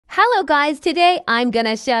Hello guys, today I'm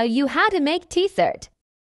gonna show you how to make t-shirt.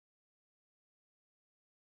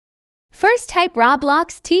 First type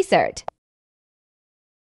Roblox t-shirt.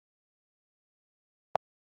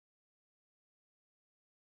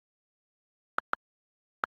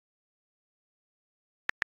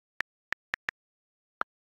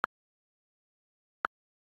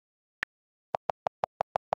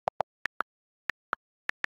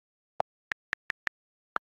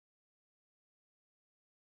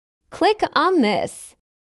 Click on this.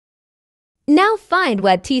 Now find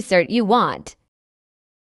what t-shirt you want.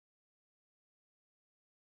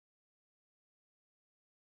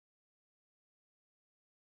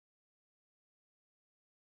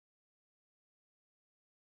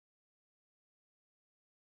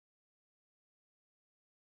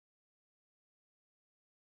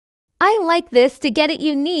 I like this. To get it,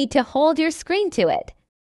 you need to hold your screen to it.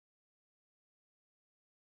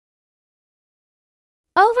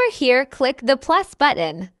 Over here, click the plus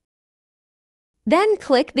button. Then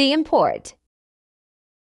click the import.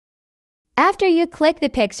 After you click the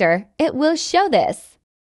picture, it will show this.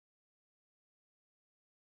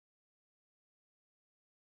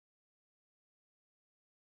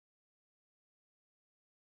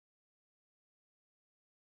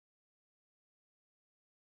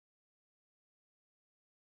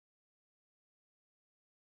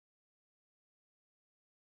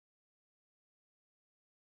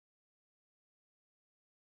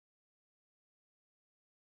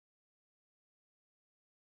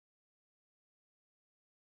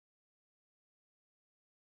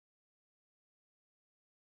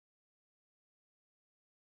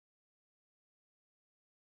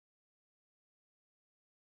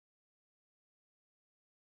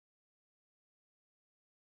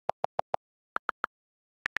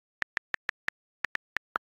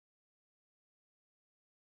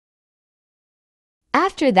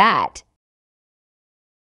 After that,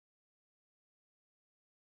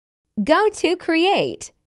 go to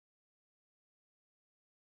Create.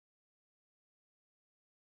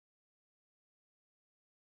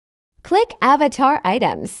 Click Avatar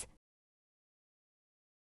Items.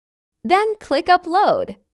 Then click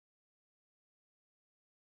Upload.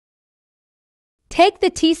 Take the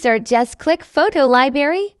t-shirt, just click Photo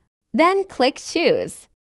Library, then click Choose.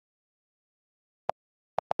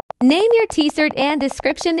 Name your t-shirt and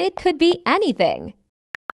description. It could be anything.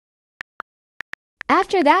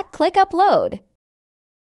 After that, click Upload.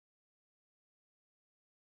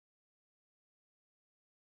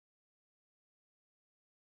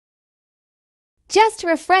 Just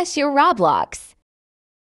refresh your Roblox.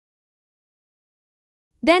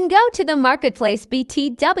 Then go to the Marketplace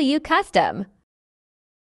BTW Custom.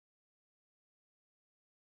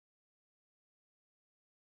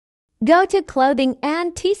 Go to Clothing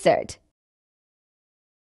and T-shirt.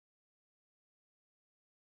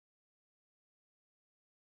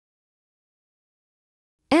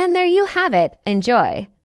 And there you have it. Enjoy!